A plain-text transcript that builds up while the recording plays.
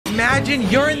Imagine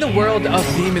you're in the world of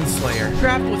Demon Slayer,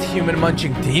 trapped with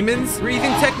human-munching demons,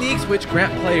 breathing techniques which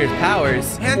grant players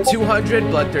powers, and 200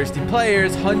 bloodthirsty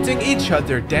players hunting each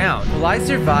other down. Will I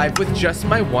survive with just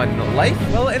my one life?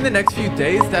 Well, in the next few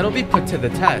days, that'll be put to the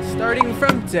test, starting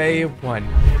from day 1.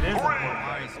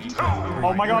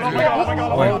 Oh my god, oh my god, oh my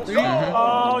god, oh my god.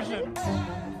 Oh shit.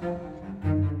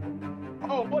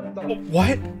 Oh, what the?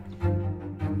 What?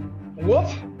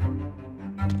 What?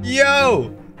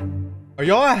 Yo! Are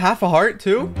y'all at half a heart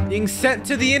too? Being sent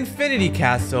to the Infinity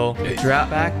Castle to drop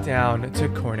back down to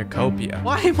Cornucopia.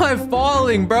 Why am I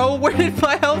falling, bro? Where did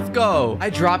my health go?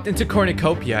 I dropped into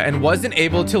Cornucopia and wasn't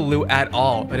able to loot at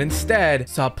all, but instead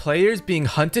saw players being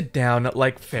hunted down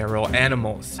like feral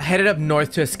animals. I headed up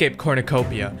north to escape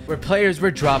Cornucopia, where players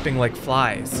were dropping like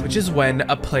flies, which is when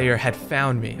a player had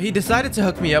found me. He decided to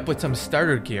hook me up with some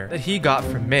starter gear that he got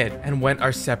from mid and went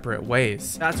our separate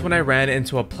ways. That's when I ran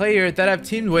into a player that I've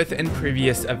teamed with in previous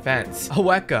events,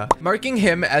 Aweka, marking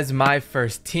him as my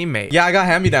first teammate. Yeah, I got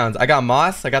hand-me-downs. I got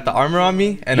moss, I got the armor on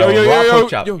me, and yo,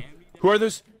 who are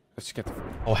those? Let's get the...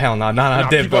 Oh hell no,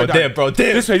 dip bro.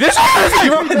 This way.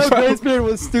 Grace period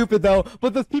was stupid though,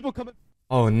 but the people coming.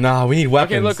 Oh nah, we need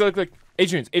weapons. Okay, look.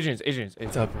 Adriens.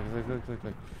 What's up?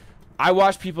 Look. I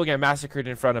watched people get massacred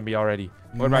in front of me already.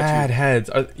 What about you? Mad heads.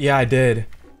 Yeah, I did.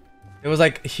 It was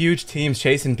like huge teams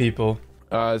chasing people.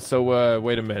 Wait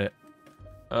a minute.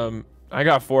 I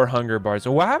got 4 hunger bars.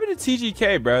 So what happened to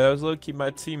TGK, bro? That was low-key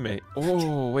my teammate.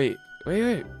 Oh, wait.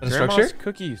 The Grandma's structure?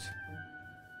 Cookies.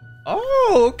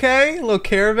 Oh, okay. A little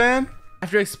caravan.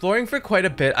 After exploring for quite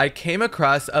a bit, I came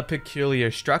across a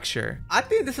peculiar structure. I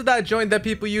think this is that joint that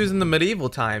people use in the medieval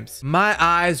times. My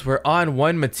eyes were on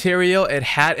one material it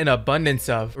had an abundance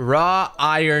of: raw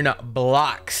iron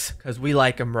blocks, because we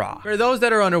like them raw. For those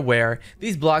that are unaware,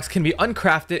 these blocks can be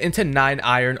uncrafted into 9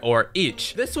 iron ore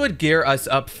each. This would gear us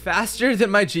up faster than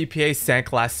my GPA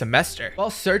sank last semester. While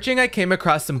searching, I came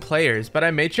across some players, but I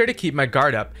made sure to keep my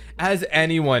guard up, as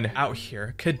anyone out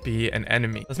here could be an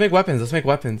enemy. Let's make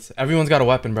weapons. Everyone's got a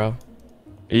weapon, bro.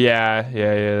 Yeah,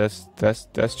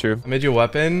 that's true. I made you a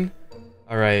weapon.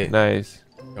 All right. Nice.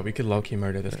 Yo, we could low-key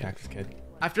murder this cactus kid.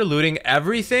 After looting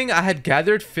everything, I had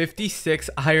gathered 56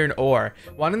 iron ore.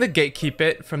 Wanting to gatekeep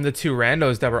it from the 2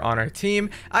 randos that were on our team,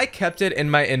 I kept it in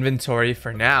my inventory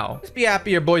for now. Just be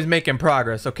happy your boy's making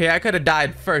progress, okay? I could have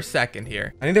died first second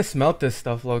here. I need to smelt this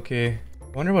stuff, low-key. I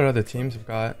wonder what other teams have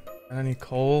got. I need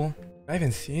coal. Do I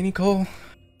even see any coal?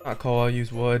 Not coal, I'll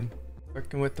use wood.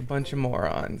 Working with a bunch of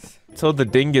morons. I told the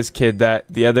dingus kid that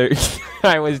the other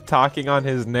I was talking on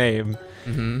his name.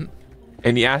 And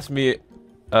he asked me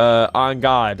on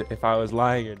God if I was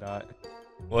lying or not.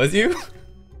 Was you?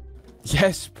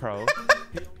 Yes, bro.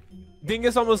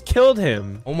 Dingus almost killed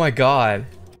him. Oh my god.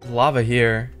 There's lava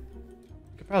here.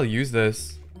 I could probably use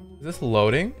this. Is this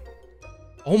loading?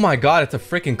 Oh my god, it's a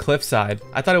freaking cliffside.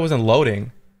 I thought it wasn't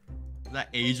loading. Is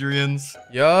that Adriens?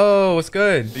 Yo, what's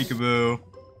good? Peekaboo.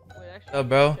 What's up,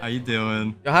 bro? How you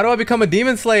doing? Yo, how do I become a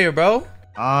demon slayer, bro?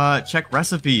 Check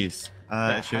recipes.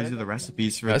 It shows you the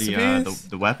recipes for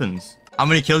the weapons. How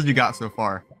many kills you got so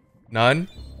far? None.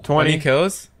 20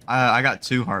 kills? I got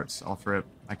 2 hearts off rip.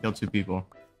 I killed 2 people.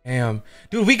 Damn.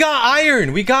 Dude, we got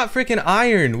iron. We got freaking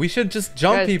iron. We should just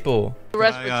jump people. The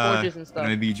rest with torches and stuff.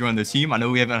 Maybe join the team. I know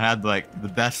we haven't had like the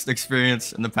best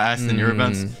experience in the past in your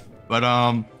events, but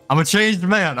I'm a changed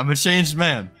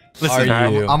man. Listen,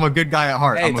 I'm a good guy at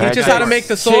heart. Hey, teach us how to make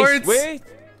the swords. Wait.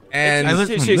 And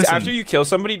listen. After you kill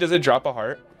somebody, does it drop a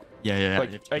heart? Yeah.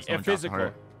 Like a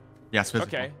physical. Yes,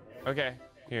 physical. Okay.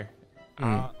 Here.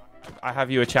 I have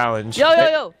you a challenge. Yo. You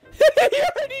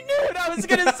already knew what I was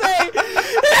gonna say.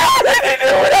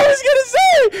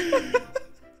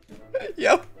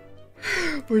 Yo,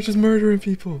 we're just murdering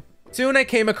people. Soon I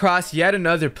came across yet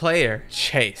another player,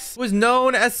 Chase, who was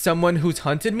known as someone who's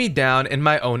hunted me down in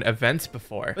my own events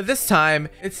before. But this time,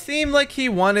 it seemed like he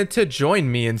wanted to join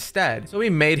me instead, so we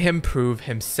made him prove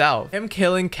himself. Him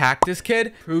killing Cactus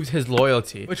Kid proved his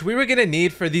loyalty, which we were gonna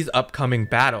need for these upcoming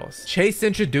battles. Chase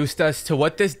introduced us to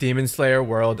what this Demon Slayer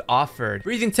world offered.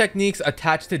 Breathing techniques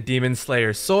attached to Demon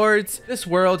Slayer swords. This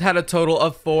world had a total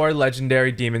of 4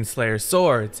 legendary Demon Slayer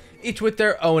swords, each with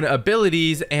their own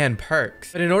abilities and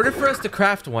perks. But in order for us to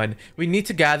craft one, we need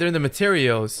to gather the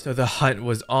materials, so the hunt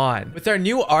was on. With our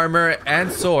new armor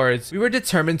and swords, we were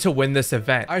determined to win this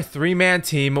event. Our 3-man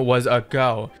team was a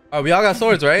go. Oh, we all got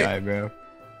swords, right? Yeah, bro.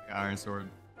 Got iron sword.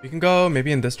 We can go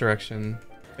maybe in this direction.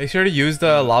 Make sure to use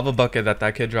the lava bucket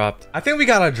that kid dropped. I think we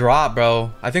got a drop,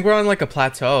 bro. I think we're on like a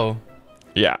plateau.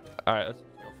 Yeah. All right, let's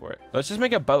go for it. Let's just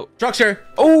make a boat. Structure.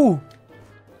 Oh!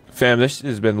 Fam, this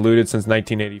has been looted since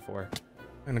 1984. I'm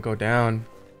gonna go down.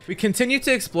 We continued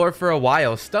to explore for a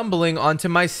while, stumbling onto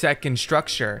my second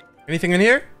structure. Anything in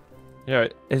here? Yeah,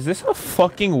 is this a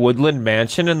fucking woodland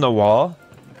mansion in the wall?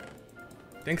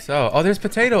 I think so. Oh, there's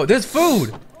potato. There's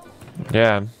food.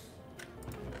 Yeah.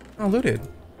 Oh, looted.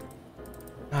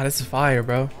 Ah, this is fire,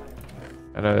 bro.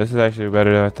 I know, this is actually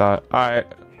better than I thought. Alright.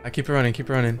 I keep it running, keep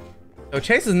it running. So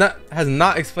Chase has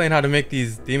not explained how to make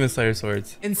these Demon Slayer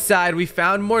swords. Inside, we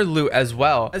found more loot as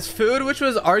well as food, which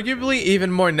was arguably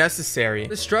even more necessary.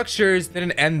 The structures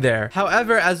didn't end there.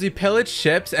 However, as we pillaged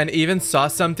ships and even saw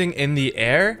something in the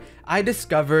air, I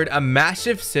discovered a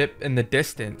massive ship in the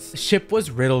distance. The ship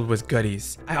was riddled with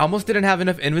goodies. I almost didn't have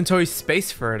enough inventory space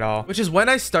for it all, which is when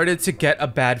I started to get a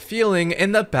bad feeling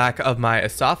in the back of my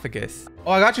esophagus.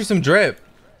 Oh, I got you some drip.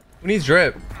 Who needs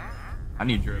drip? I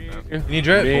need drip, man. You need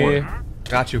drip? Me.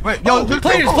 Got you. Wait, yo,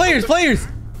 players!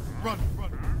 Run.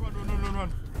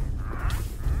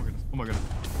 Oh my goodness.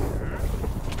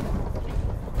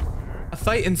 A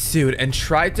fight ensued and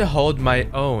tried to hold my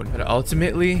own, but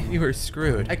ultimately we were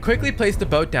screwed. I quickly placed the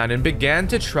boat down and began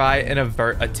to try and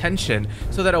avert attention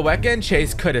so that Aweka and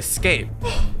Chase could escape.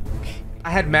 I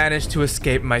had managed to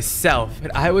escape myself,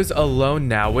 but I was alone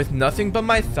now with nothing but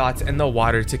my thoughts and the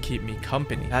water to keep me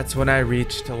company. That's when I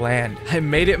reached land. I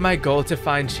made it my goal to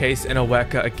find Chase and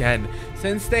Aweka again,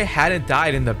 since they hadn't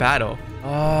died in the battle.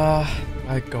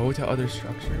 I go to other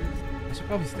structures. I should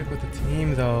probably stick with the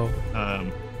team though.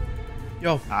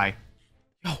 Yo. Hi.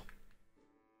 Yo.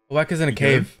 Aweka's in a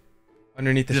cave.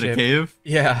 Underneath the ship. Is it a cave?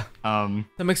 Yeah.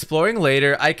 Some exploring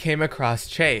later, I came across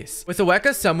Chase. With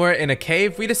Aweka somewhere in a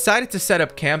cave, we decided to set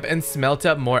up camp and smelt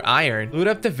up more iron, loot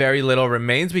up the very little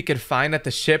remains we could find at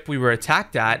the ship we were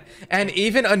attacked at, and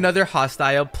even another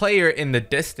hostile player in the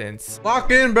distance. Lock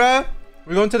in, bruh.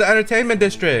 We're going to the entertainment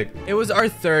district. It was our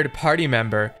third party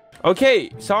member.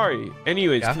 Okay, sorry.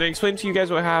 Anyways, Yeah? can I explain to you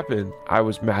guys what happened? I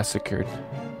was massacred.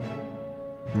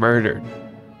 Murdered.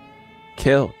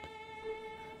 Killed.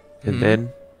 And then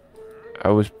I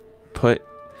was put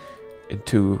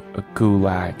into a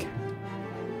gulag.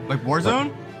 like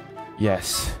Warzone?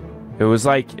 Yes. It was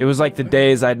like the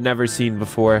days I'd never seen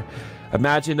before.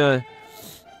 Imagine a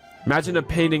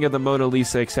painting of the Mona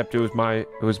Lisa, except it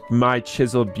was my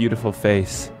chiseled beautiful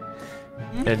face.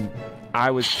 And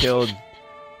I was killed.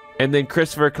 And then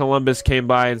Christopher Columbus came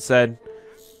by and said,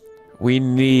 "We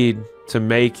need to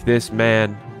make this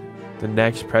man the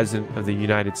next president of the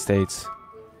United States."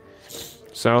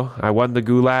 So I won the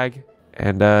gulag,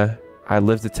 and I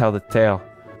lived to tell the tale.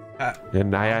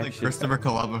 And I think actually... Christopher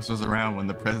Columbus was around when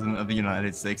the president of the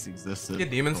United States existed. Get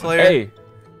Demon Slayer. Hey,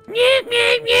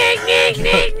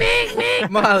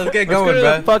 Come on, let's get let's going, go to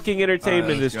bro. the fucking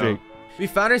entertainment let's go. district. We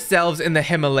found ourselves in the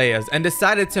Himalayas and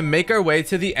decided to make our way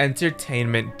to the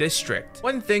entertainment district.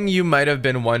 One thing you might have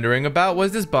been wondering about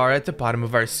was this bar at the bottom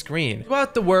of our screen.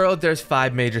 Throughout the world, there's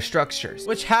 5 major structures,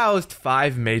 which housed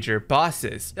 5 major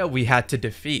bosses that we had to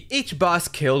defeat. Each boss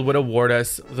killed would award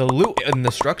us the loot in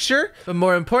the structure, but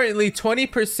more importantly,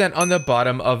 20% on the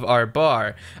bottom of our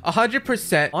bar.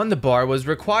 100% on the bar was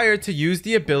required to use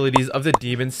the abilities of the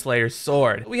Demon Slayer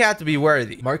sword. We had to be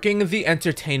worthy, marking the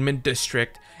entertainment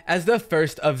district as the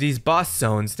first of these boss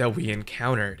zones that we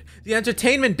encountered. The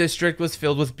entertainment district was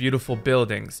filled with beautiful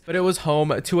buildings, but it was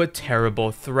home to a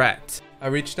terrible threat. I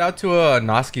reached out to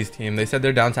Noski's team. They said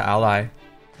they're down to ally.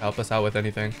 Help us out with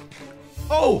anything.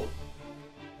 Oh!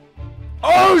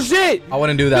 Oh shit! I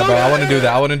wouldn't do that, bro. I wouldn't do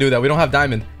that. I wouldn't do that. We don't have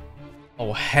diamond.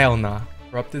 Oh, hell nah.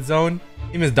 Corrupted zone?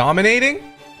 Team is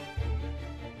dominating?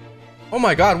 Oh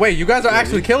my god, wait. You guys are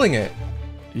actually killing it.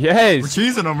 We're Yes.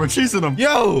 cheesing them. We're cheesing them.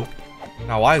 Yo!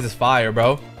 Now, why is this fire,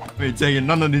 bro? We ain't taking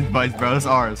none of these bites, bro. It's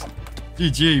ours.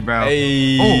 GG, bro.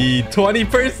 Hey,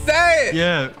 20%!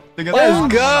 Yeah.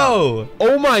 Let's go!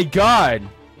 Oh my god.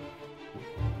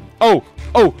 Oh.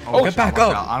 Get back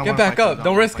up. Get back up.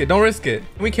 Don't risk it. Don't risk it.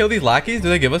 Can we kill these lackeys? Do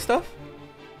they give us stuff?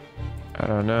 I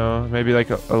don't know. Maybe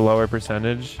like a lower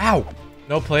percentage. Ow.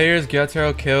 No players.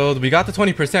 Gyataro killed. We got the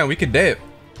 20%. We could dip.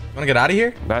 Wanna get out of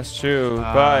here? That's true.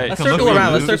 But Let's Look, circle we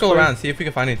around. Let's lose circle this around. See if we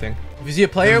can find anything. If you see a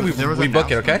player, we There was a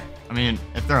book it, okay? announcement. I mean,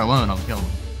 if they're alone, I'll kill them.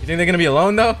 You think they're gonna be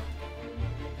alone though?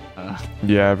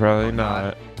 yeah, probably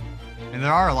not. And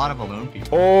there are a lot of alone people.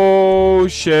 Oh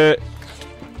shit.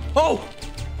 Oh!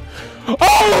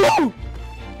 Oh!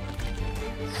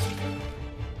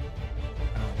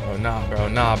 Oh, nah, bro.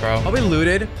 Nah, bro. While we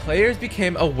looted, players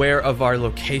became aware of our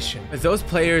location. But those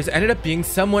players ended up being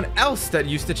someone else that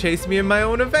used to chase me in my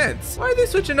own events. Why are they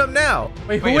switching up now?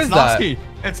 Wait, who is that?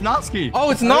 It's Noski. Oh,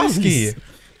 it's Noski.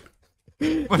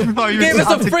 You You gave us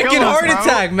a freaking heart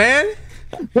attack, man.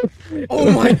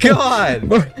 Oh my god.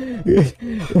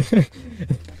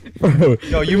 Bro,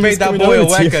 Yo, you made that boy a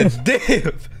weka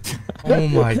dip. Oh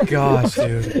my gosh,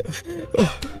 dude.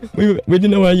 we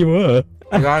didn't know where you were.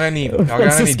 Y'all got any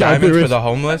diamonds for the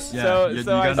homeless? Yeah, you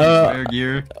got any spare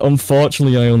gear?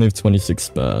 Unfortunately, I only have 26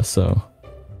 spare, so.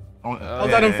 How's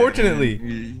that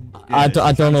unfortunately? I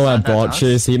don't know where Botch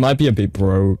is. He might be a bit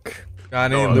broke.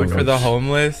 Got any loot for the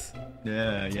homeless?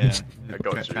 Yeah.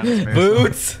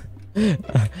 Boots? Can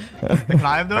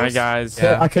I have those? Hi guys.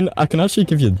 Yeah. I can actually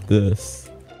give you this.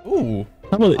 Ooh.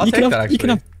 How about I'll you take can that have, actually. you can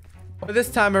have. But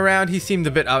this time around, he seemed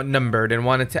a bit outnumbered and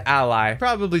wanted to ally,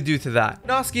 probably due to that.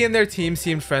 Noski and their team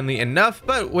seemed friendly enough,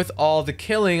 but with all the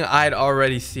killing I'd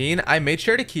already seen, I made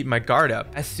sure to keep my guard up.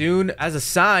 As soon as a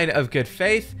sign of good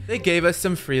faith, they gave us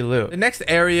some free loot. The next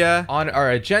area on our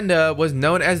agenda was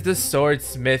known as the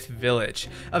Swordsmith Village,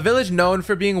 a village known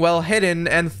for being well hidden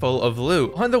and full of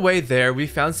loot. On the way there, we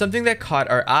found something that caught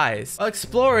our eyes. While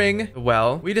exploring the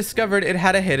well, we discovered it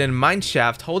had a hidden mine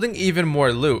shaft holding even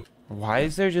more loot. Why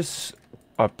is there just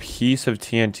a piece of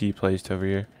TNT placed over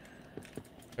here?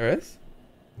 There is?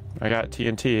 I got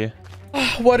TNT.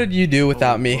 What did you do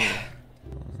without me?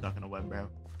 Stuck in a web, bro.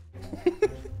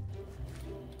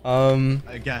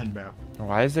 Again, bro.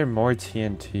 Why is there more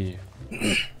TNT?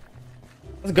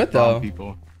 That's good though.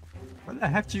 People. Where the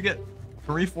heck did you get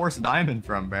 3/4 diamond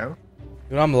from, bro?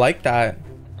 Dude, I'm like that.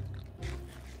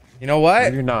 You know what? No,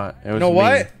 you're not. It was You know me.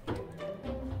 what?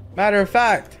 Matter of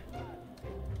fact.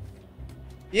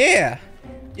 Yeah,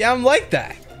 I'm like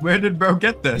that. Where did bro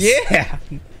get this? Yeah.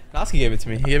 Noski gave it to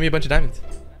me. He gave me a bunch of diamonds.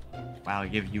 Wow, I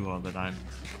give you all the diamonds.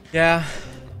 Yeah.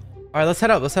 All right, let's head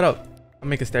up. I'll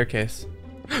make a staircase.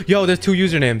 Yo, there's 2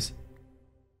 usernames.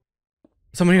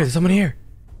 Someone here. There's someone here.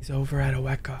 He's over at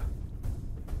Aweka.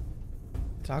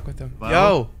 Talk with him. Well.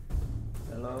 Yo.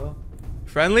 Hello?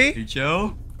 Friendly? You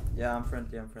chill? Yeah, I'm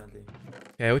friendly.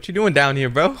 Okay, what you doing down here,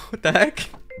 bro? What the heck?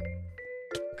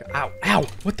 Okay, ow, ow.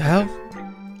 What the hell?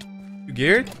 You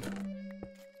geared?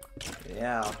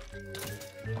 Yeah.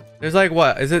 There's like,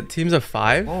 what? Is it teams of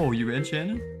 5? Oh, you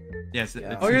enchanted? Yes.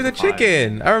 Yeah. Oh, you're the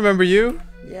chicken. I remember you.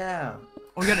 Yeah.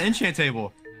 Oh, we got an enchant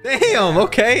table. Damn,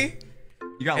 okay.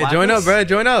 You got Hey, join up, lapis? bro.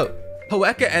 Join up.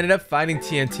 Aweka ended up finding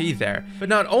TNT there. But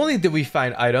not only did we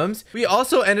find items, we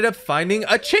also ended up finding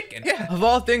a chicken. Yeah, of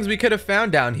all things we could have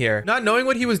found down here. Not knowing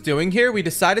what he was doing here, we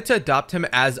decided to adopt him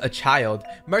as a child,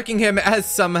 marking him as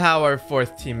somehow our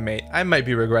 4th teammate. I might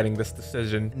be regretting this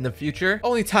decision in the future.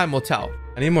 Only time will tell.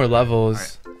 I need more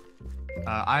levels.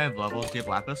 I have levels. Do you have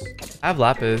lapis? I have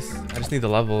lapis. I just need the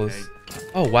levels.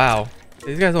 Oh, wow.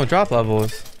 These guys don't drop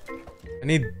levels. I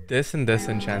need this and this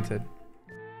enchanted.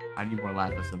 I need more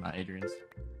lapis than that, Adriens.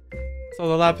 That's all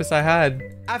the lapis I had.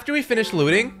 After we finished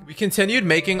looting, we continued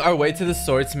making our way to the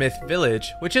Swordsmith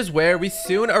Village, which is where we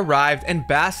soon arrived and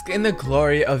basked in the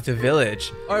glory of the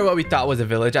village. Or what we thought was a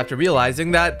village after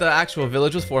realizing that the actual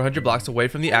village was 400 blocks away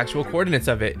from the actual coordinates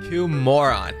of it. You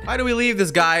moron. Why do we leave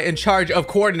this guy in charge of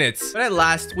coordinates? But at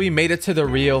last, we made it to the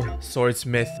real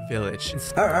Swordsmith Village.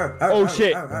 Oh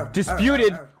shit!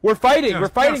 Disputed. We're fighting. We're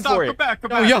fighting for it. Come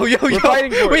back. Yo. We're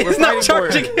fighting for it. Wait, We're it's not fighting for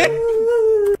charging it.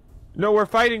 it. No, we're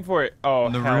fighting for it. Oh,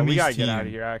 The hell, we roomies gotta get out of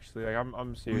team. here. Actually, like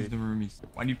I'm serious. Who's the roomies?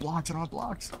 I need blocks. I don't have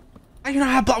blocks. I do not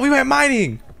have block. We went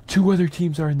mining. 2 other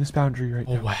teams are in this boundary right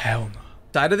Oh, now. hell no.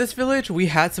 Side of this village, we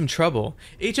had some trouble.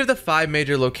 Each of the 5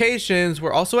 major locations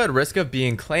were also at risk of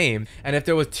being claimed, and if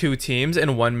there was 2 teams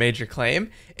in one major claim,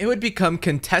 it would become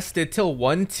contested till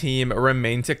one team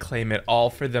remained to claim it all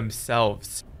for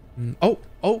themselves.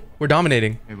 Oh, we're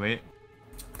dominating. Hey, wait.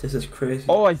 This is crazy.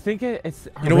 Oh, I think it's.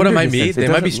 You know what it might be? They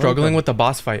might be struggling with the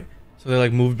boss fight, so they're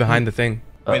like moved behind the thing.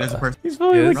 Wait, there's a person. He's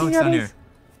fully Yes. looking Relic's at down us. here.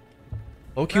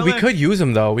 Okay, we could use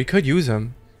him though. We could use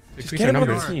him. Just Increase get our him on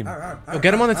the numbers. team. Yo,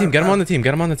 get him on the team. Get him on the team.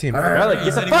 Get him on the team. Relic, get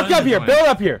the said he fuck wanted up to here. join. Build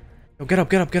up here. Yo, get up.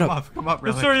 Come up, Yes,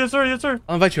 Relic. sir. Yes, sir. Yes, sir.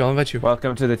 I'll invite you.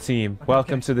 Welcome to the team.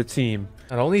 Welcome to the team.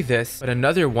 Not only this, but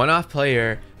another one-off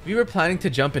player we were planning to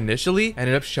jump initially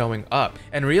ended up showing up.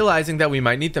 And realizing that we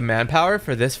might need the manpower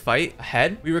for this fight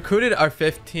ahead, we recruited our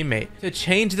 5th teammate to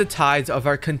change the tides of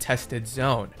our contested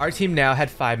zone. Our team now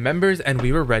had 5 members and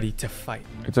we were ready to fight.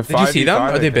 It's a Did you see them?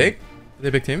 5v5, Are they I big? think. Are they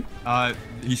a big team?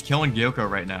 He's killing Gyoko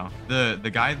right now. The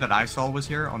guy that I saw was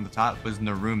here on the top was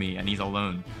Narumi, and he's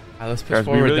alone. Alright, let's push Guys, we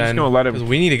forward really just then. gonna let him- Because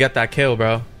we need to get that kill,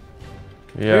 bro.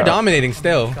 Yeah. We're dominating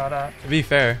still, Got it. to be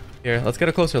fair. Here, let's get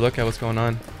a closer look at what's going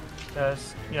on.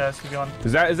 Yes, keep going.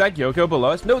 Is that Gyoko below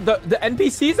us? No, the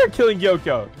NPCs are killing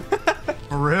Gyoko.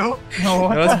 For real? No,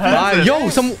 what Yo, the let's fly. heck? Yo,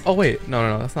 some. Oh wait,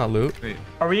 no, that's not loot. Wait.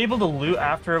 Are we able to loot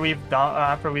after we've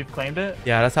claimed it?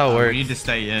 Yeah, that's how it We works. need to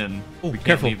stay in. Oh, We can't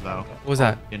careful. leave though. What was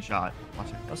that? Getting shot. Watch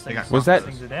it. Those They things, got Was those that-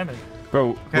 things are damaged.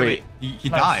 Bro, Okay, wait. He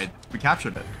Nice. died. We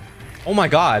captured it. Oh my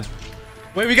god.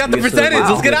 Wait, we got the Yes, sir. percentage.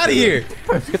 Let's Wow. get out of here.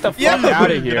 Let's get the fuck Yeah. out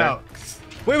of Get here. out.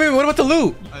 Wait, what about the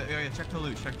loot? Yeah, check the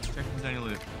loot. Check if there's any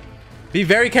loot. Be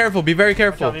very careful. Be very Watch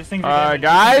careful. out, these things do Alright,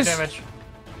 damage, these things guys. do damage.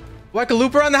 Whack a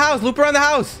loop around the house. Loop around the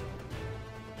house.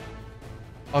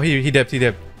 Oh, he dipped. He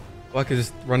dipped. Whack is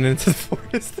just running into the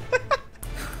forest.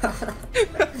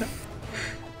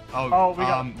 Oh, we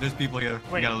got- there's people here.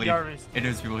 We Wait, gotta we leave. gotta res- It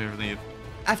is people here. Leave.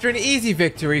 After an easy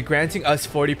victory granting us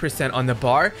 40% on the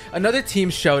bar, another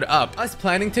team showed up. Us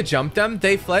planning to jump them,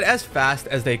 they fled as fast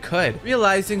as they could.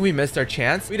 Realizing we missed our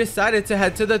chance, we decided to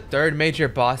head to the third major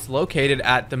boss located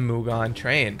at the Mugon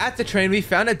train. At the train, we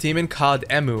found a demon called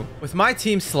Emu. With my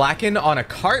team slacking on a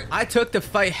cart, I took the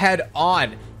fight head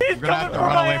on. We're gonna have to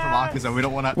run away from Akaza. We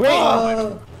don't want to.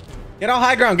 Wait. Get on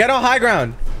high ground, get on high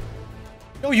ground.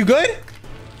 Yo, you good?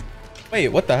 Wait,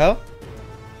 what the hell?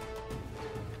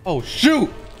 Oh,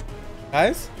 shoot.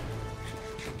 Guys?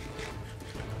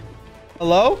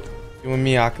 Hello? You and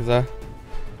me, Akaza.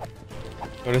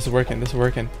 Oh, this is working. This is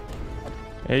working.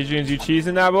 Adriens, you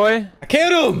cheesing that boy? I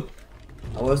killed him.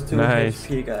 I was 2 Nice.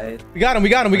 HP, guys. We got him. We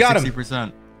got him. We got him.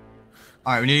 60%.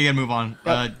 All right, we need to get a move on.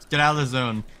 Get out of the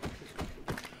zone.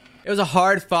 It was a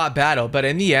hard-fought battle, but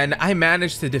in the end, I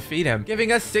managed to defeat him,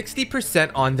 giving us 60%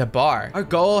 on the bar. Our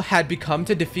goal had become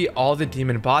to defeat all the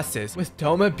demon bosses, with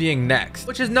Doma being next,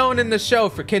 which is known in the show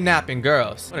for kidnapping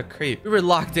girls. What a creep. We were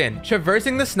locked in.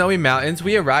 Traversing the snowy mountains,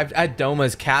 we arrived at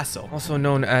Doma's castle, also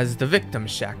known as the Victim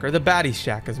Shack, or the Baddie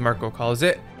Shack, as Marco calls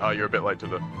it. You're a bit late to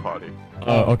the party.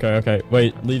 Oh, okay.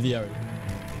 Wait, leave the area.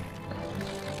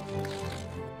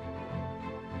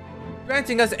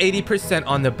 Granting us 80%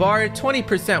 on the bar,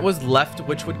 20% was left,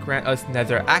 which would grant us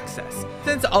nether access,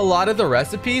 since a lot of the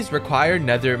recipes require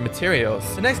nether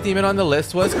materials. The next demon on the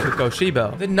list was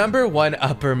Kukoshibo, the #1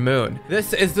 upper moon.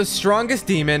 This is the strongest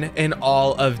demon in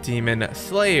all of Demon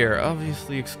Slayer,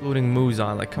 obviously excluding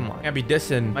Muzan. Like, come on, can't be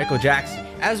dissing Michael Jackson.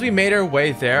 As we made our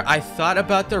way there, I thought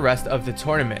about the rest of the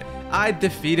tournament. I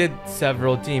defeated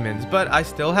several demons, but I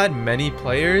still had many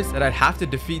players that I'd have to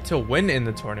defeat to win in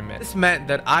the tournament. This meant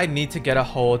that I'd need to get a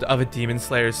hold of a Demon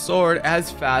Slayer's sword as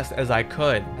fast as I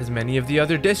could, as many of the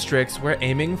other districts were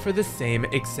aiming for the same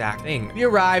exact thing. We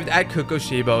arrived at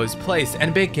Kukoshibo's place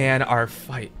and began our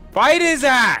fight. Fight his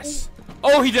ass!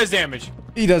 Oh, he does damage.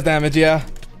 He does damage, yeah.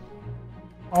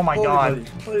 Oh my god.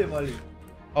 Holy moly.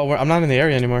 Oh, I'm not in the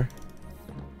area anymore.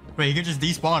 Wait, he could just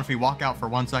despawn if we walk out for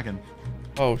 1 second.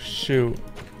 Oh, shoot.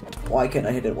 Why can't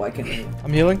I hit it? Why can't I hit it?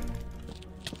 I'm healing.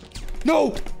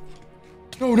 No!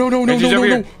 No. Adriens, over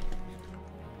here.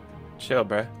 Chill,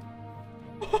 bruh.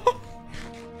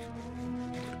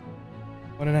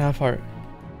 1.5 heart.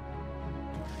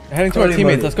 They're heading to our Holy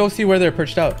teammates. moly. Let's go see where they're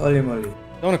perched out. Holy moly.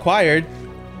 Zone acquired.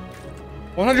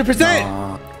 100%!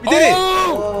 Nah. We did it!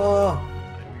 Oh.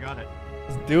 We got it.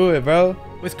 Let's do it, bro.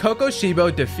 With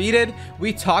Kukoshibo defeated,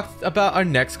 we talked about our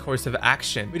next course of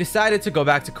action. We decided to go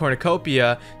back to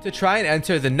Cornucopia to try and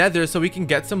enter the nether so we can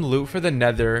get some loot for the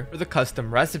nether for the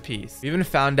custom recipes. We even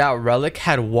found out Relic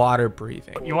had water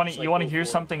breathing. You want to hear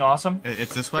something awesome?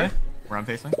 It's this way, where I'm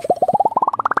facing.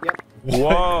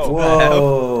 Whoa.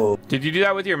 Whoa. Did you do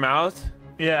that with your mouth?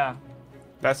 Yeah.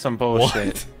 That's some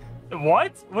bullshit.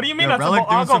 What? What do you mean? Yeah, That's Relic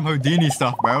I'll doing go- some Houdini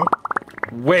stuff, bro.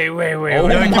 Wait. Oh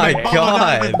Yeah, give my a bubble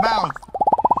out of his god. mouth.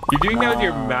 You're doing that with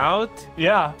your mouth?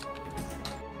 Yeah.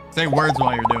 Say words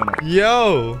while you're doing it.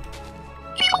 Yo.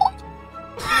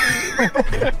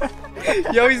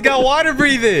 Yo, he's got water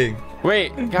breathing.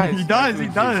 Wait, guys. He does, he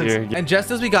does. Here. And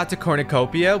just as we got to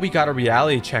Cornucopia, we got a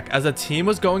reality check as a team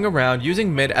was going around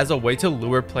using mid as a way to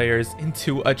lure players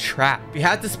into a trap. We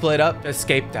had to split up to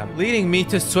escape them, leading me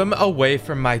to swim away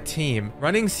from my team.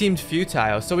 Running seemed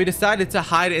futile, so we decided to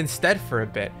hide instead for a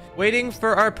bit, waiting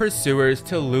for our pursuers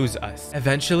to lose us.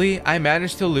 Eventually, I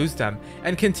managed to lose them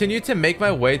and continued to make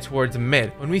my way towards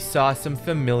mid when we saw some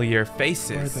familiar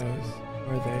faces. Where are those?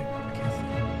 Where are they? I can't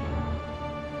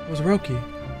see. It was Roki.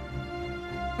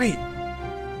 Wait.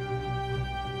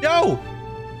 Yo!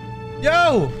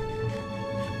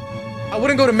 I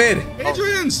wouldn't go to mid.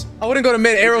 Adriens! I wouldn't go to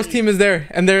mid. Arrow's team is there,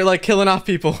 and they're like killing off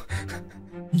people.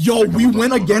 Yo, we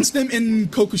went against them in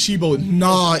Kokoshibo.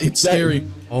 Nah, it's scary.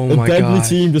 Oh The my deadly god.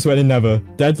 team just went in never.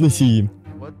 Deadly team.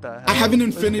 What the hell? I have an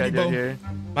infinity bow.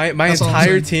 My That's all I'm entire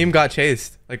saying. team got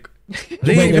chased. Like, Wait,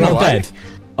 even you're not alive? dead.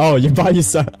 Oh, you're by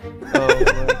yourself.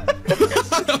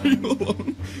 Are you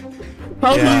alone?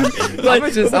 Yeah. I'm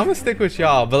gonna stick with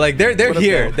y'all, but like they're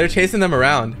here. They're chasing them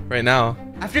around right now.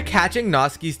 After catching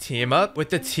Noski's team up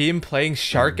with the team playing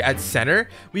Shark at center,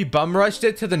 we bum rushed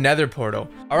it to the nether portal.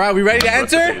 All right, we ready to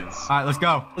enter? All right, let's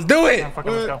go. Let's do it. Yeah, fuck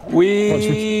it, let's go.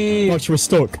 Watch, we're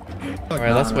stuck. All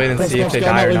right, let's wait and see if they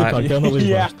die or not.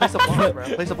 Yeah. Place a block, bro.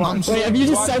 Place a block. Wait, have you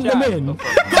just sent them in?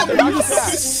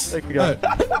 There you go.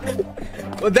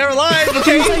 Well, they're alive.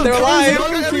 Okay, they're alive. Y'all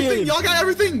got everything. Y'all got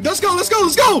everything. Let's go. Let's go.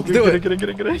 Let's go. Do it. Get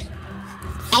it.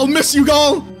 I'll miss you,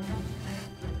 Gal.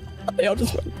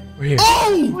 We're here.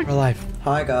 Oh! We're alive.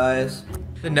 Hi guys.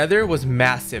 The nether was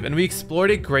massive, and we explored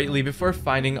it greatly before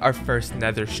finding our first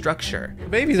nether structure. The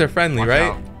babies are friendly,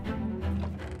 right?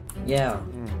 Yeah.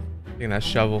 Taking that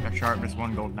shovel. A sharpness,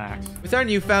 1 gold max. With our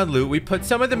newfound loot, we put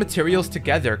some of the materials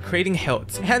together, creating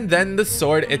hilts, and then the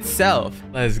sword itself.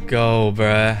 Let's go,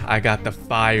 bruh. I got the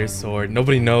fire sword.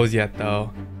 Nobody knows yet,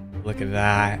 though. Look at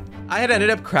that. I had ended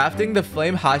up crafting the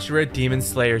Flame Hashira Demon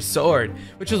Slayer sword,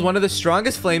 which was one of the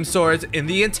strongest flame swords in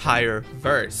the entire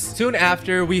verse. Soon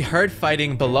after, we heard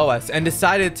fighting below us and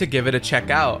decided to give it a check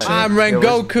out. I'm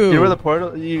Rengoku. You were the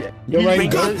portal. You're right.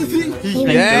 Got the thing.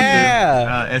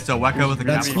 Yeah. It's a Weka with a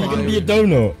That's capital gonna I. be a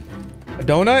donut. A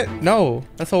donut? No,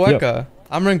 that's a Weka.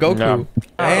 I'm Rengoku. No.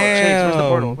 Where's the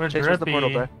portal? We're Chase, where's the portal,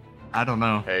 bro? I don't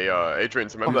know. Hey,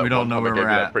 Adriens, remember We that don't one know time where I gave we're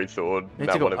you at. that free sword? Need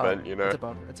That to go one up. event, you know? It's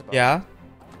above. It's above. Yeah.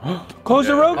 Close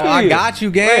the Roku. Oh, I got you,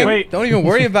 gang. Wait. Don't even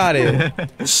worry about it.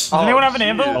 Does anyone have an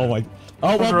anvil? Oh my.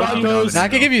 Oh, what Rocky goes? Now I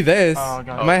can give you this. Oh,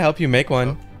 God. I might help you make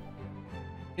one.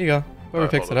 Here you go. Whoever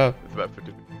picks it up. It's about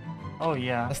 50. Oh,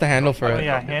 yeah. That's the handle for Oh, it.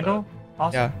 yeah, handle?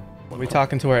 Awesome. Yeah. Are we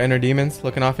talking to our inner demons,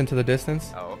 looking off into the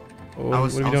distance? Oh. What, I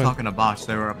was what are we doing? talking to Bosch.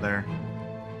 They were up there.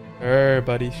 Sure,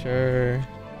 buddy, sure.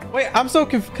 Wait, I'm so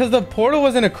confused because the portal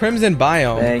was in a crimson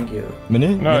biome. Thank you.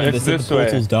 Minute? No, Minute, it's they said this the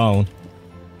portal's way. down.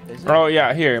 Oh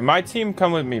yeah, here. My team,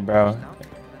 come with me, bro.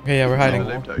 Okay, yeah, we're hiding.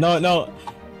 No.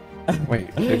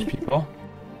 Wait, there's people.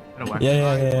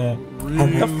 Yeah.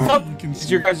 The fuck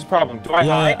is your guys' problem? Do I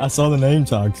hide? Yeah, I saw the name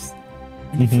tags.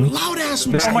 Mhm. Loud ass.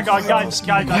 Oh my god, guys,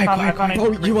 I found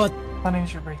Oh, you are. an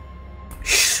ancient break.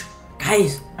 Shh.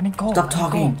 Guys, I need gold. stop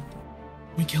talking.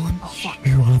 We kill him.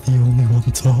 You are the only one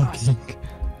talking.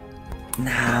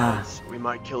 Nah. We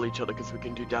might kill each other because we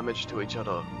can do damage to each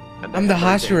other. And I'm the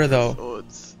Hashira, though.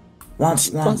 Swords. Once.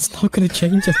 That's not gonna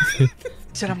change anything.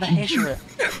 Said I'm the Hashira.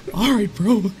 All right,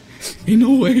 bro. Ain't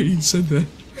no way he said that.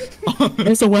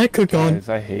 There's a Weka gone. Guys,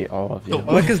 I hate all of you.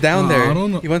 Weka's down Nah, there. I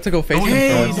don't know. He went to go face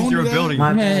Hey, him. don't Your do that. ability.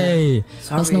 My bad. Hey,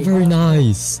 Sorry. that's not very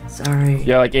nice. Sorry.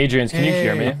 Yeah, like Adriens, can you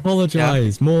hear me?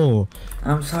 Apologize more.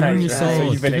 I'm sorry. Give me guys. sword. So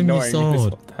you've been Give me ignoring me this sword. whole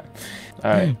time.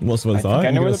 Alright. What's I that? think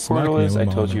I know You're where gonna the portal smack me is. I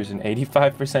with told my you there's an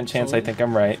 85% chance I think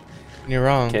I'm right. You're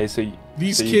wrong. Okay, so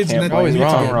These so you kids can't net always need to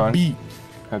wrong. get Wrong. beat.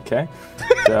 Okay.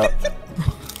 So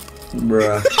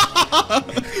Bruh.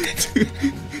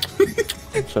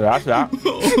 that's that.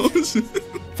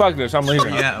 Fuck this, I'm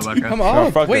leaving. Yeah, Weka. Come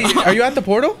up. fuck Wait, it. are you at the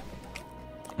portal?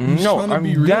 No, trying to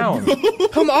be I'm real, down. bro.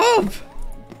 Come up.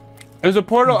 There's a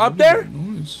portal up there?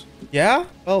 Noise. Yeah?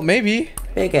 Well, maybe.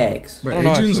 Big eggs. Bro, I don't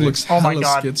know, Adrian's actually. looks Oh my hella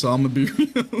God. skit, so I'm gonna be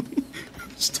real.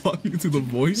 Just talking to the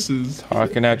voices.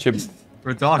 Talking at you.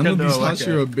 We're I talking know to these Weka.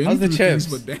 Hashira have been How's the through things,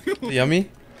 chips? but damn. Yummy.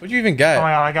 What'd you even Oh get?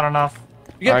 my god, I got enough.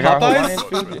 You get I got Popeyes?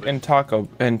 Hawaiian food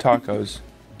and tacos.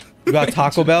 You got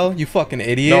Taco Bell? You fucking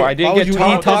idiot. No, I didn't Why get would you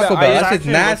Taco eat Taco Bell. Bell? I That shit's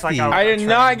actually looks nasty. like I did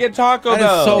not get Taco That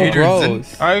Bell. is so Adrian,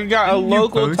 gross. I got a Didn't you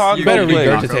local post- Taco You better place.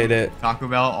 regurgitate it. Taco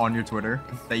Bell on your Twitter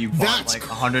that you bought That's like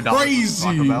 $100 crazy.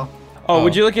 Taco Bell. Oh,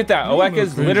 would you look at that? Oweka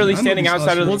is crazy. literally I know standing these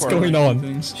outside of the What's portal. going on?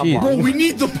 Things. Jeez. Bro, we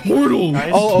need the portal.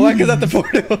 Guys, Oh, Oweka's at the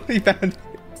portal. He found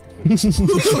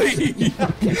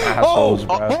Assholes,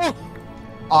 bro.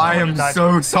 I am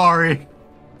so sorry.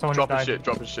 someone Drop just his died. shit,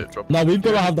 drop his shit, drop his No, we've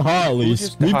got to have the heart at least.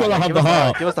 just the We've got to heart? have Give the us the heart.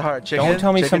 heart. Give us the heart. Chicken. Don't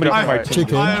tell me Chicken, somebody drop can the write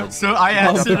heart. chicken. I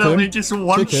accidentally just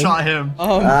one-shot him.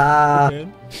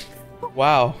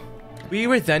 Wow. We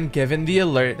were then given the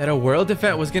alert that a world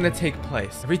event was going to take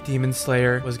place. Every demon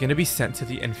slayer was going to be sent to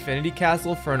the Infinity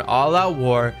Castle for an all-out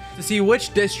war to see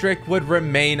which district would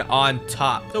remain on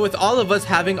top. So with all of us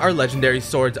having our legendary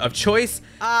swords of choice,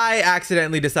 I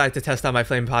accidentally decided to test out my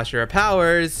flame posture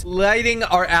powers, lighting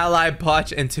our ally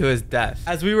Botch into his death.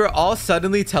 As we were all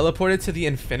suddenly teleported to the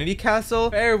Infinity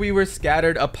Castle, where we were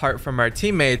scattered apart from our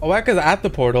teammates. Oweka's at the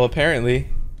portal, apparently.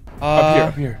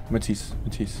 Up here. Matisse.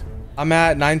 I'm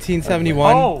at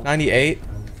 1971, Oh. 98,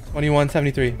 21,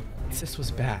 73. This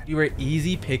was bad. We were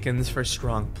easy pickings for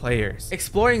strong players.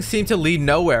 Exploring seemed to lead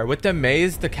nowhere with the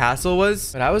maze the castle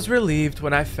was, but I was relieved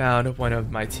when I found one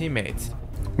of my teammates.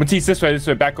 Matisse, this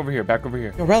way, back over here.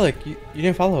 Yo, Relic, you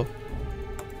didn't follow.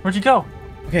 Where'd you go?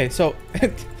 Okay, so you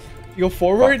go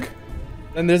forward,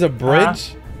 then there's a bridge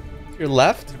to your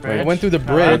left. I went through the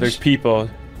Oh, bridge. there's people.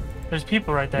 There's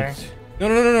people right there.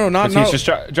 No, not Matisse,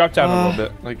 just drop down a little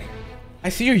bit. Like, I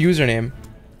see your username.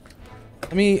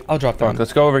 I'll drop down.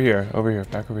 let's go over here.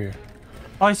 Back over here.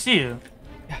 Oh, I see you.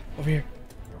 Yeah, over here.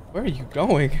 Where are you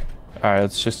going? All right,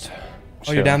 let's just.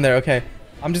 Oh, you're down there. Okay.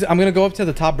 I'm gonna go up to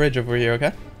the top bridge over here.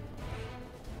 Okay.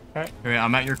 Alright. Wait,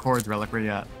 I'm at your cords, Relic. Where you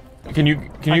at? Can you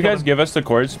guys give us the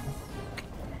cords?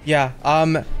 Yeah.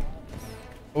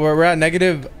 We're at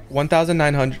negative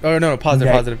 1,900. Oh no,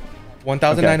 positive.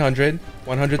 1,900,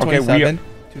 127,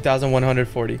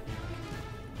 2,140.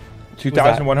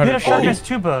 2,140. Hit a shark has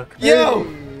 2 book. Yo!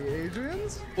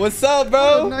 Adriens? What's up,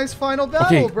 bro? Nice final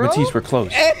battle, bro. Matisse, we're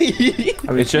close. Hey!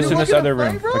 It's just in this other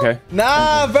room. Bro? Okay.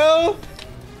 Nah, bro.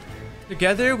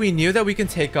 Together, we knew that we can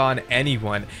take on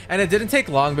anyone, and it didn't take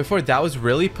long before that was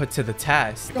really put to the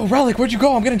test. Yo, Relic, where'd you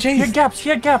go? I'm getting chased. He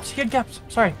had gaps.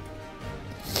 Sorry.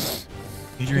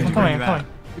 Adriens, I'm where you coming. at?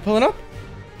 You pulling up?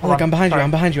 Hold Relic, on. I'm behind Sorry.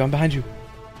 you. I'm behind you.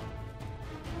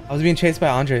 I was being chased by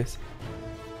Andres.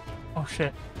 Oh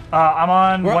shit. I'm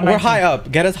on. We're high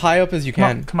up. Get as high up as you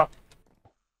can. Come up.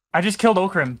 I just killed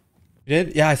Okrim. You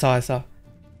did? Yeah, I saw.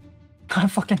 I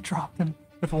fucking dropped him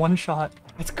with 1 shot.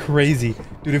 That's crazy.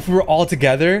 Dude, if we were all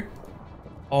together.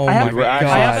 Oh I my have-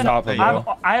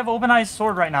 god. I have Open Eyes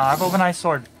sword right now. I have Open Eyes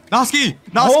sword. Noski!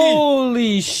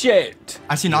 Holy shit!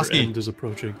 I see Noski. End is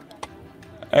approaching.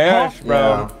 Ash, bro.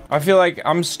 Yeah. I feel like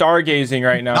I'm stargazing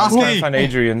right now. I'm trying to find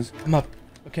Adriens. I'm up.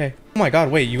 Okay. Oh my god,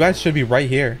 wait. You guys should be right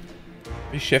here.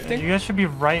 Are you shifting? You guys should be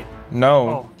right. No.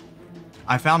 Oh.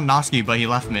 I found Noski, but he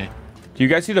left me. Do you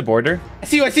guys see the border? I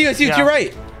see you. Yeah. To your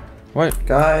right. What?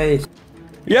 Guys.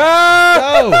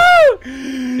 Yeah! Go.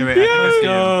 Hey, wait, I think I see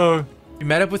you. We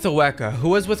met up with Oweka, who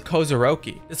was with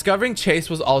Kozoroki. Discovering Chase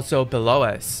was also below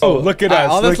us. Oh, look at us.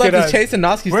 All that's Look left at is us. Chase and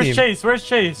Noski's Where's team. Chase? Where's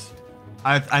Chase?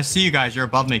 I see you guys. You're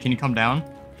above me. Can you come down?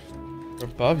 We're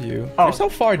above you. Oh, You're so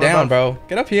far we're down, above. bro.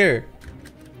 Get up here.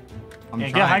 I'm Yeah,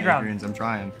 trying, get high ground. Adriens, I'm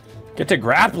trying. Get to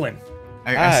grappling.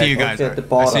 I see you guys. Look at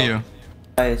the I see bottom.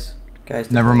 you.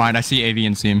 Guys. Never mind. I see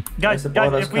Avian team. Guys, the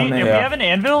borders if we coming. have an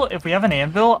anvil,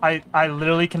 I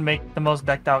literally can make the most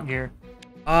decked out gear.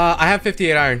 I have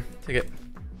 58 iron. Take it.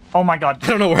 Oh my god. I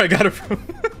don't know where I got it from.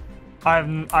 I have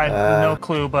no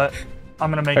clue, but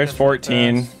I'm gonna make There's this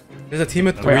 14. fast. There's a team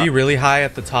of 3 really high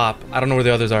at the top. I don't know where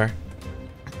the others are.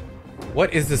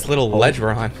 What is this little ledge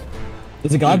we're on?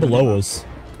 There's a guy below us.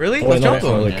 Really? Oh, Let's no, jump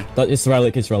him. Relic. It's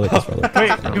Relic. It's Relic.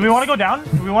 Wait, do we want to go down?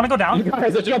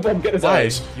 Guys, let's jump up. Get his Why?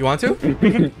 eyes. You want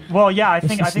to? Well, yeah, I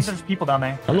think there's people down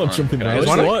there. I'm not jumping down.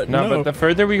 wanna- What? No, but the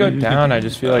further we go down, I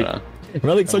just feel like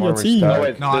Relic's on your more team. stuck.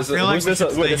 Wait, No, I there's, feel like who's we this? should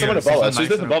Wait, stay there's someone here. above This us. is Who's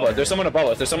this nicer. above us? There's someone above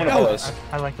us. There's someone above us.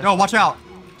 I like this. Yo, watch out.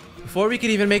 Before we could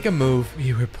even make a move,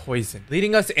 we were poisoned,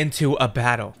 leading us into a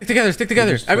battle. Stick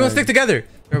together. Everyone stick together.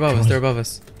 They're above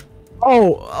us.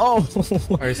 Oh.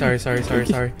 Sorry.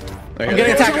 I'm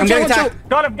getting attacked.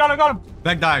 Got him.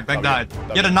 Beg died.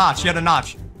 Get a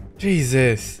notch.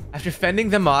 Jesus. After fending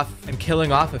them off and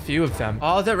killing off a few of them,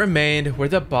 all that remained were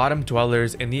the bottom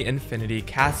dwellers in the Infinity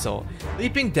Castle.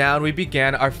 Leaping down, we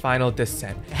began our final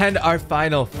descent and our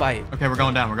final fight. Okay, we're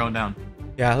going down.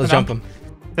 Yeah, let's jump them.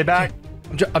 Stay back.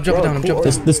 I'm jumping down.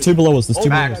 There's 2 below us. There's 2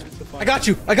 below us. I got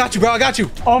you, bro. I got you.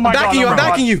 Oh my I'm god.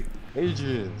 backing you.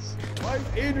 Adriens.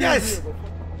 Yes.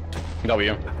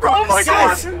 W. Oh my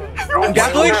Yes. god. I'm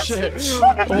grappling.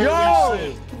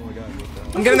 Yo!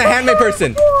 I'm getting the handmade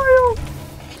person.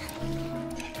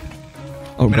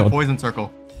 Oh I'm in a god. poison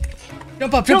circle.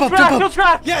 Jump up. Kill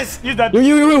track. Yes. He's dead.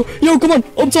 Yo, come on.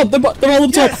 Up top. They're all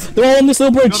up top. Yes. They're all on this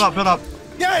little bridge. Build up.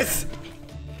 Yes.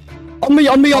 On me.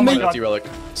 That's you, Relic.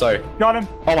 Sorry. Got him.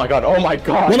 Oh my god.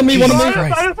 One of me. Christ.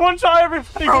 I just one shot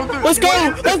everybody. Let's go.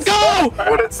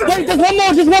 Wait, there's one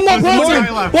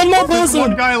more. One more person.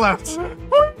 One guy left.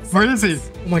 Where is he?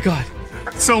 Oh my god.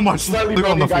 So much loot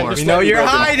on the floor. We know you're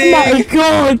hiding. My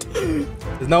god.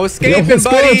 There's no escaping, Let's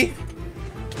go. buddy.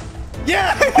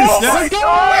 Yes. Let's go.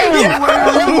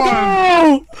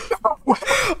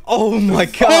 Oh my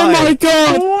god. Oh my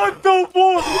god. What the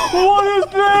fuck? What is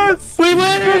this? We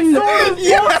win.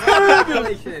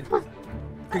 Congratulations. Oh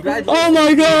my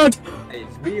god.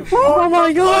 Oh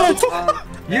my god.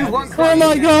 You won. Oh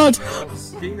my god.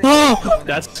 Oh.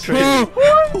 That's crazy.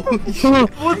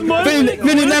 Vin,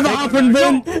 it never happened,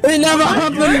 Vin. It never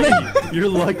happened, Vin. You're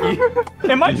lucky.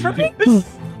 Am I tripping?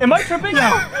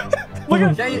 Look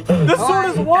at this sword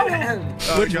is wild.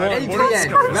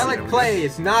 Adriens, Relic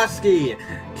plays, Noski,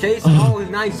 Chase Hall is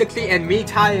 960, and me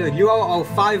tired. You are all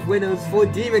 5 winners for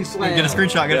Demon Slayer. Get a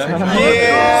screenshot. Yeah. Oh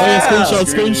yeah,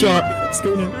 screenshot.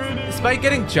 Screen it. Despite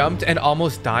getting jumped and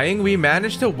almost dying, we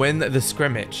managed to win the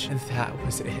scrimmage. And that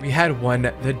was it. We had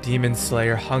won the Demon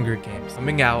Slayer Hunger Games,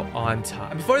 coming out on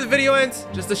top. And before the video ends,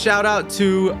 just a shout out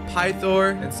to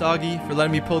Pythor and Soggy for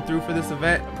letting me pull through for this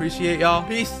event. Appreciate y'all.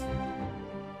 Peace.